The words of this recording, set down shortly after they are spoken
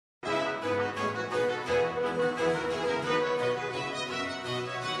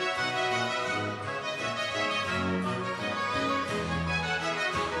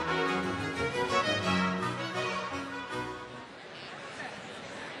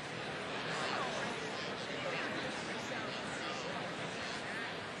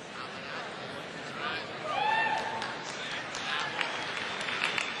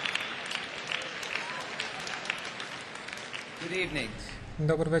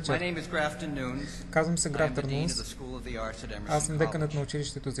Добър вечер. Казвам се Графтън Нунс. Аз съм деканът на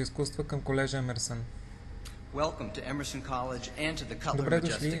училището за изкуства към колежа Emerson. Добре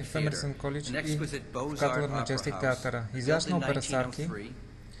дошли в Emerson коледж и в катедър на Част театъра. Изящна опера с арки,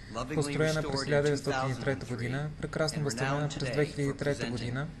 построена през 1903 година, прекрасно възстановена през 2003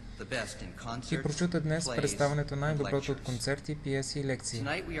 година и прочута днес представянето най-доброто от концерти, пиеси и лекции.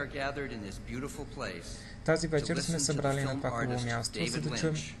 Тази вечер сме събрали на това хубаво място, за да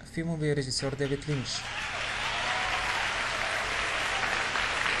чуем филмовия режисьор Дейвид Линч.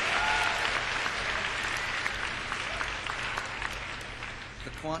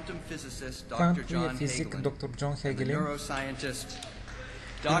 Квантовия физик доктор Джон Хегелин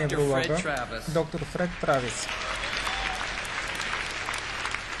и невролога доктор Фред Травис.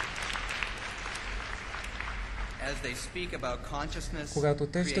 Когато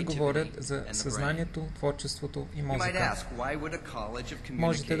те ще говорят за съзнанието, творчеството и мозъка,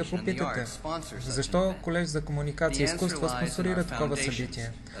 можете да попитате, защо колеж за комуникация и изкуства спонсорира такова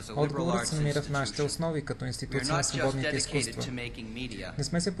събитие? Отговорът се намира в нашите основи като институция на свободните изкуства. Не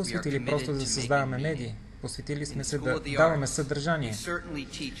сме се посветили просто да създаваме медии. Посветили сме се да даваме съдържание.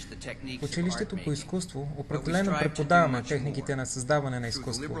 В училището по изкуство определено преподаваме техниките на създаване на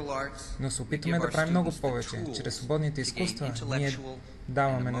изкуство, но се опитваме да правим много повече. Чрез свободните изкуства ние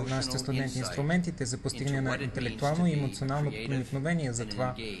даваме на нашите студенти инструментите за постигане на интелектуално и емоционално проникновение за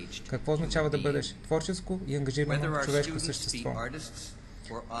това какво означава да бъдеш творческо и ангажирано човешко същество.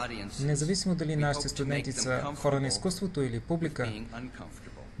 Независимо дали нашите студенти са хора на изкуството или публика,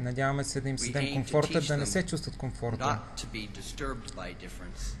 надяваме се да им създадем комфорта да не се чувстват комфортно.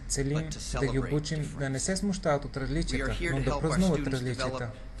 Целим да ги обучим да не се смущават от различията, но да празнуват различията.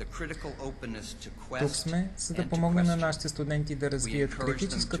 Тук сме, за да помогнем на нашите студенти да развият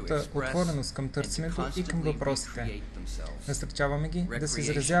критическата отвореност към търсенето и към въпросите. Насърчаваме ги да се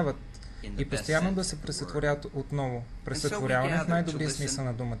изразяват и постоянно да се пресътворят отново. Пресътворяване в най-добрия смисъл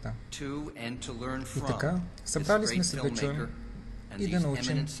на думата. И така, събрали сме се да чуем и да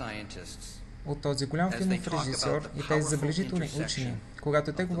научим от този голям филмов режисьор и тези забележителни учени,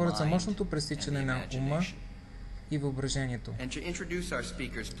 когато те говорят за мощното пресичане на ума и въображението.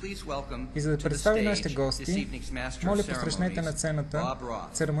 И за да представи нашите гости, моля посрещнете на сцената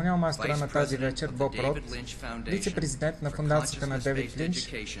церемониал мастера на тази вечер Боб Рот, вице-президент на фундацията на Дейвид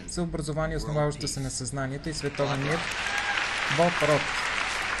Линч за образование, основаващо се на съзнанието и световен мир, Боб Рот.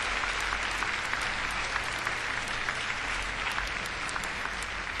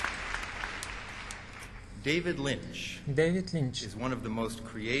 Дейвид Линч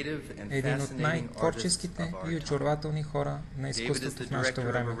е един от най-творческите и очарователни хора на изкуството в нашето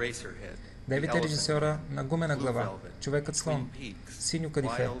време. Дейвид е режисьора на Гумена глава, Човекът слон, Синьо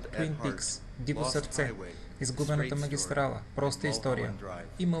кадифе, Твин Пикс, Диво сърце, Изгубената магистрала, Проста история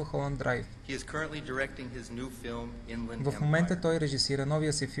и Мълхоланд драйв. В момента той режисира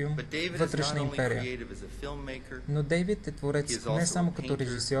новия си филм Вътрешна империя. Но Дейвид е творец не само като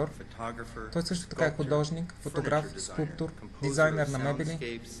режисьор, той също така е художник, фотограф, скулптор, дизайнер на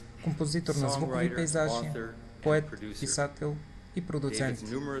мебели, композитор на звукови пейзажи, поет, писател и продуцент.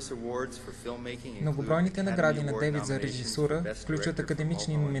 Многобройните награди на Дейвид за режисура включват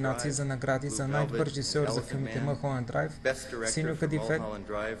академични номинации за награди за най-добър режисьор за филмите Мълхоланд драйв, Синьо кадифе,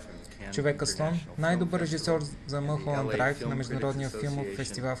 Човекът слон, най-добър режисьор за Мълхоланд драйв на Международния филмов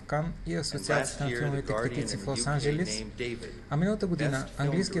фестивал в Кан и Асоциацията на филмовите критици в Лос-Анджелес, а миналата година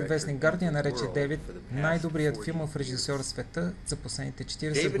английският вестник Гардиан нарече Дейвид най-добрият филмов режисьор в света за последните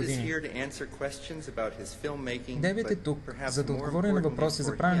 40 години. Дейвид е тук, за да отговори на въпроси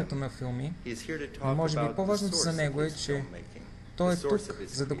за правенето на филми, но може би по-важното за него е, че той е тук,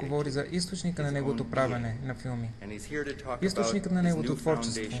 за да говори за източника на неговото правене на филми. Източникът на неговото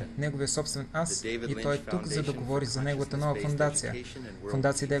творчество, неговия собствен аз, и той е тук, за да говори за неговата нова фундация.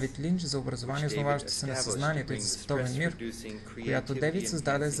 Фундация Дейвид Линч за образование, основаващо се на съзнанието и за световен мир, която Дейвид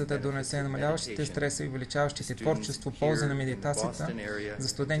създаде, за да донесе намаляващите стреса и увеличаващите творчество ползи на медитацията за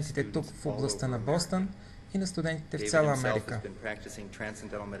студентите тук в областта на Бостън и на студентите в цяла Америка.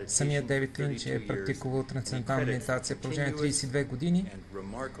 Самият Дейвид Линч е практикувал трансцендентална медитация в продължение 32 години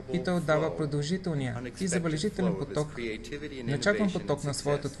и той отдава продължителния и забележителен поток, неочакван поток на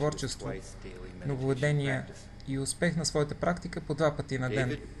своето творчество, нововъведения и успех на своята практика по 2 пъти на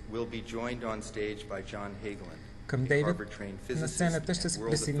ден. Към Дейвид на сцената ще се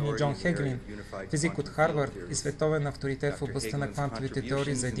присъедини Джон Хегелин, физик от Харвард и световен авторитет в областта на квантовите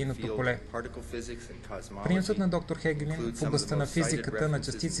теории за единното поле. Приносът на доктор Хегелин в областта на физиката на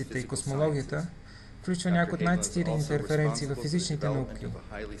частиците и космологията включва някои от най-цитираните референции в физичните науки.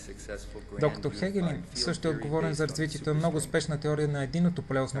 Доктор Хегелин също е отговорен за развитието на много успешна теория на единното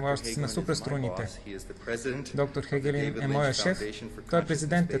поле, основаваща се на суперструните. Доктор Хегелин е моя шеф. Той е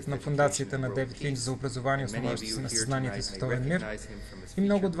президентът на фундацията на Дейвид Линч за образование, основаваща се на съзнанието и световен мир. И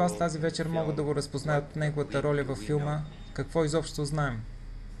много от вас тази вечер могат да го разпознаят от неговата роля във филма «Какво изобщо знаем».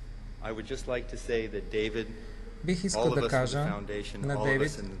 Бих искал да кажа на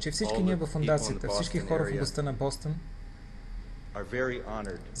Дейвид, че всички ние във фундацията, всички хора в областта на Бостън,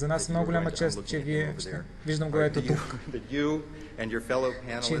 за нас е много голяма чест, че вие, виждам го ето тук,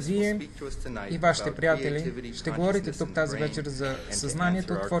 че вие и вашите приятели ще говорите тук тази вечер за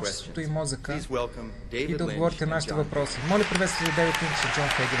съзнанието, творчеството и мозъка и да отговорите на нашите въпроси. Моля, приветствайте Дейвид Линч и Джон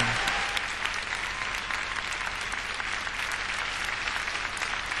Хегелин.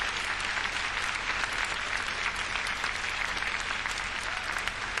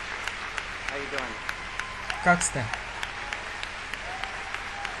 Как сте?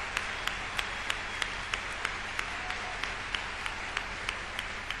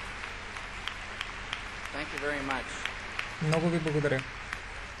 Много ви благодаря.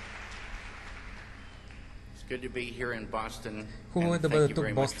 Хубаво е да бъда тук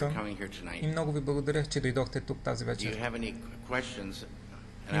в Бостън и много ви благодаря, че дойдохте тук тази вечер.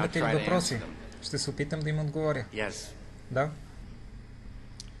 Имате ли въпроси? Ще се опитам да им отговоря. Да?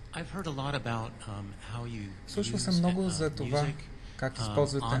 Слушал съм много за това, как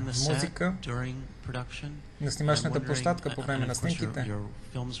използвате музика на снимачната площадка по време на снимките.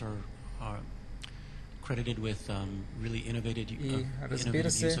 И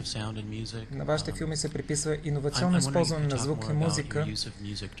разбира се, на вашите филми се приписва иновационно използване на звук и музика.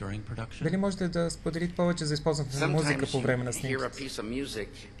 Дали можете да споделите повече за използването на музика по време на снимките?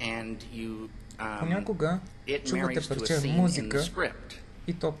 Понякога чувате парче музика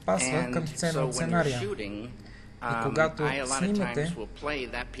и то пасва към сцена от сценария. И когато снимате,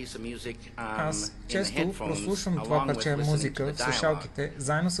 аз често прослушвам това парче музика в слушалките,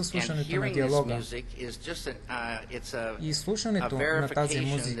 заедно с слушането на диалога. И слушането на тази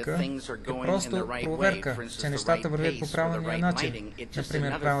музика е просто проверка, че нещата вървят по правилния начин.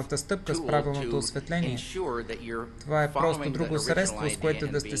 Например, правилната стъпка с правилното осветление. Това е просто друго средство, с което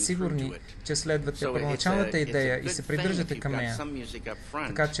да сте сигурни, че следвате първоначалната идея и се придържате към нея.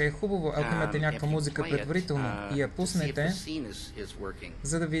 Така че е хубаво, ако имате някаква музика предварително и я пуснете,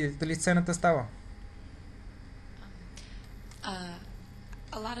 за да видите дали сцената става.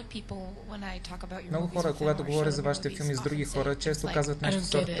 Много хора, когато говоря за вашите филми с други хора, често казват нещо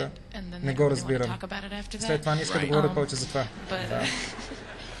сорта «Не го разбирам». След това не иска да говорят повече за това.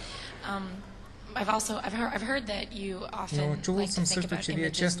 Но чувал съм също, че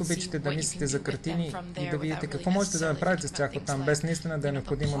вие често обичате да мислите за картини и да видите какво можете да направите с тях оттам, без наистина да е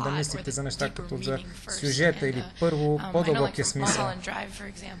необходимо да мислите за неща като за сюжета или първо по-дълбокия смисъл.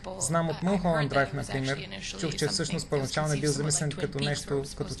 Знам от Mulholland Drive, например, чух, че всъщност първоначално е бил замислен като нещо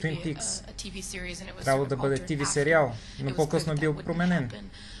като Twin Peaks. Трябвало да бъде TV сериал, но по-късно е бил променен.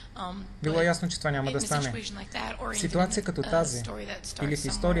 Било е ясно, че това няма да стане. Ситуация като тази, или в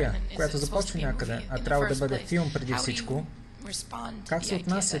история, която започва някъде, а трябва да бъде филм преди всичко, как се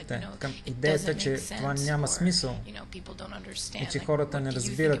отнасяте към идеята, че това няма смисъл и че хората не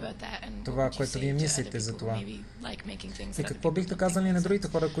разбират това, което вие мислите за това? И какво бихте казали на другите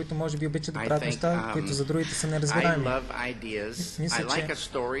хора, които може би обичат да правят неща, които за другите са неразбираеми? Мисля, че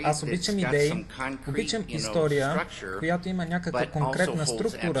аз обичам идеи, обичам история, която има някаква конкретна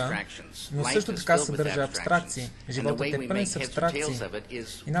структура, но също така съдържа абстракции. Животът е пълен с абстракции.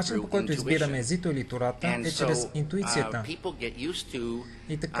 И начинът, по който избираме езито или тората, е чрез интуицията.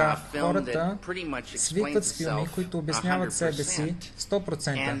 И така, хората свикват с филми, които обясняват себе си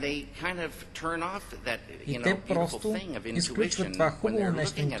 100%. И те просто изключват това хубаво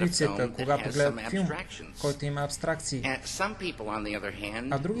нещо, интуицията, когато гледат филм, който има абстракции.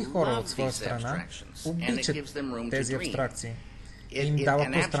 А други хора от своя страна обичат тези абстракции. И им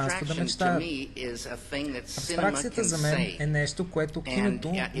дава пространство да мечтаят. Абстракцията за мен е нещо, което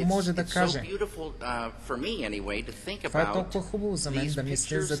киното може да каже. Това е толкова хубаво за мен да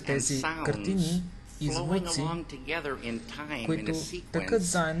мисля за тези картини и звуци, които тъкат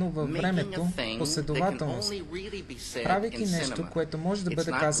заедно във времето, последователност, правейки нещо, което може да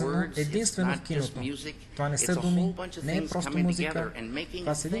бъде казано единствено в киното. Това не са думи, не е просто музика.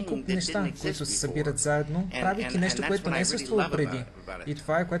 Това са един куп неща, които се събират заедно, правейки нещо, което не е съществувало преди. И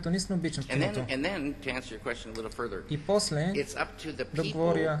това е, което наистина обичам в киното. И после, да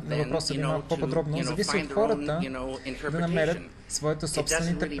говоря на въпроса ви малко по-подробно, зависи от хората да намерят своята собствена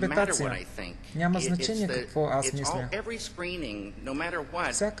интерпретация. Няма значение какво аз мисля.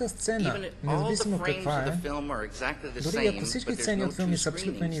 Всяка сцена, независимо каква е, дори ако всички сцени от филми са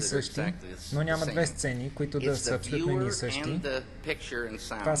абсолютно едни и същи, но няма две сцени, които да са абсолютно едни и същи,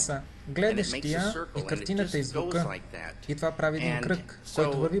 това са гледащия и картината и звука. И това прави един кръг,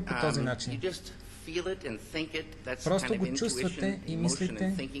 който върви по този начин. Просто го чувствате и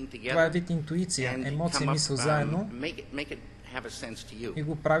мислите. Това е вид интуиция, емоция, мисъл заедно. И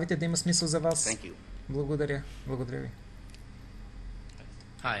го правите да има смисъл за вас. Благодаря. Благодаря ви.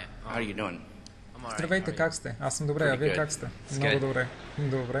 Здравейте, как сте? Аз съм добре, а вие как сте? Много добре.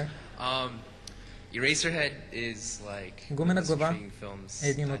 Добре. Гумена глава е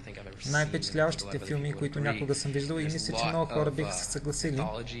един от най-впечатляващите филми, които някога съм виждал и мисля, че много хора биха се съгласили.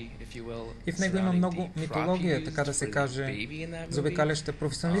 И в него има много митология, така да се каже, заобикаляща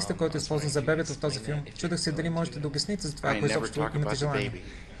професионалиста, който е използван за бебето в този филм. Чудах се дали можете да обясните за това, ако изобщо имате желание.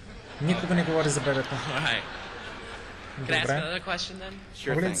 Никога не говори за бебето. Добре.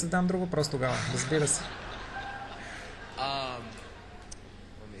 Мога ли да задам друг въпрос тогава? Разбира се.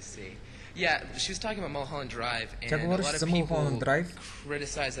 Тя говореше за Мулхоланд Драйв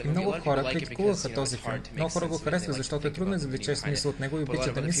и много хора критикуваха този филм. Много хора го харесват, защото е трудно да извлече смисъл от него и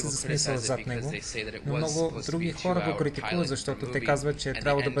обичат да мисли за смисъл зад него. Но много други хора го критикуват, защото те казват, че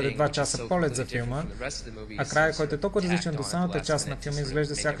трябва да бъде 2 часа полет за филма, а края, който е толкова различен до останалата част на филма,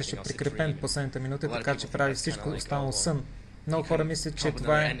 изглежда сякаш е прикрепен в последната минута, така че прави всичко останало сън. Много хора мислят, че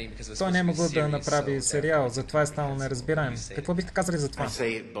това е... Той не е могъл да направи сериал, затова е станало неразбираем. Какво бихте казали за това?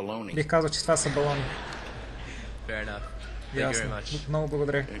 Бих казал, че това са балони. Ясно. Много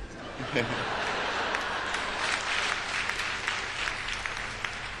благодаря.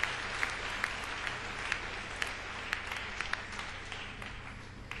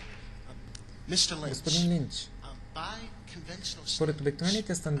 Господин Линч, според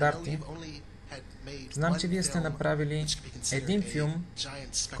обикновените стандарти, знам, че вие сте направили един филм,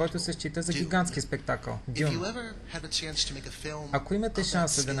 който се счита за гигантски спектакъл – Дюн. Ако имате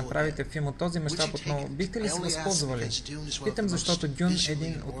шанса да направите филм от този мащаб отново, бихте ли се възползвали? Питам, защото Дюн е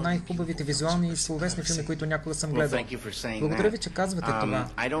един от най-хубавите визуални и словесни филми, които някога съм гледал. Благодаря ви, че казвате това.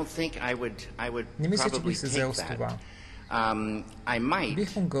 Не мисля, че бих се взел с това.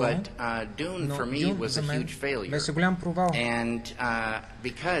 Бих могъл, но Дюн за мен беше голям провал,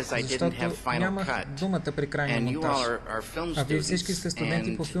 защото нямах думата при крайния монтаж. А вие всички сте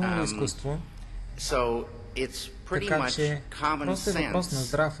студенти по филмово изкуство, така че просто е въпрос на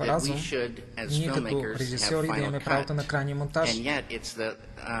здрав разум, ние като режисьори да имаме правото на крайния монтаж.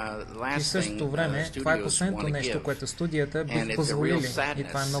 И в същото време, това е последното нещо, което студията бих позволили, и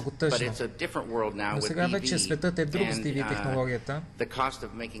това е много тъжно. Но сега вече светът е друг стил и технологията,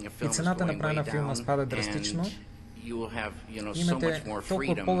 и цената на правене на филма спада драстично. Имате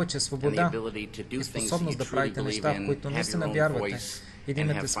толкова повече свобода и способност да правите неща, в които наистина вярвате, и да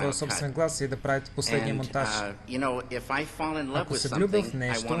имате своя собствен глас и да правите последния монтаж. Ако се влюбя в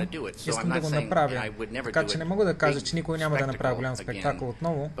нещо, искам да го направя. Така че не мога да кажа, че никой няма да направя голям спектакъл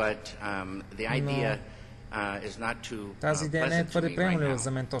отново, но тази идея не е твърде приемлива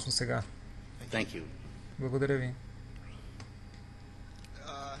за мен точно сега. Благодаря ви.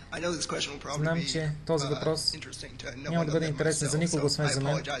 Знам, че този въпрос няма да бъде интересен за никого, освен за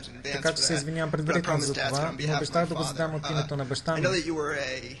мен, така че се извинявам предварително за това, но обещах да го задам от името на баща ми.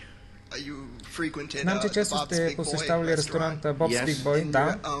 Знам, че често сте посещавали ресторанта Bob's Big Boy,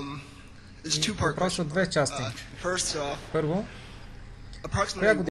 да. И въпрос от 2 части. Първо, коя година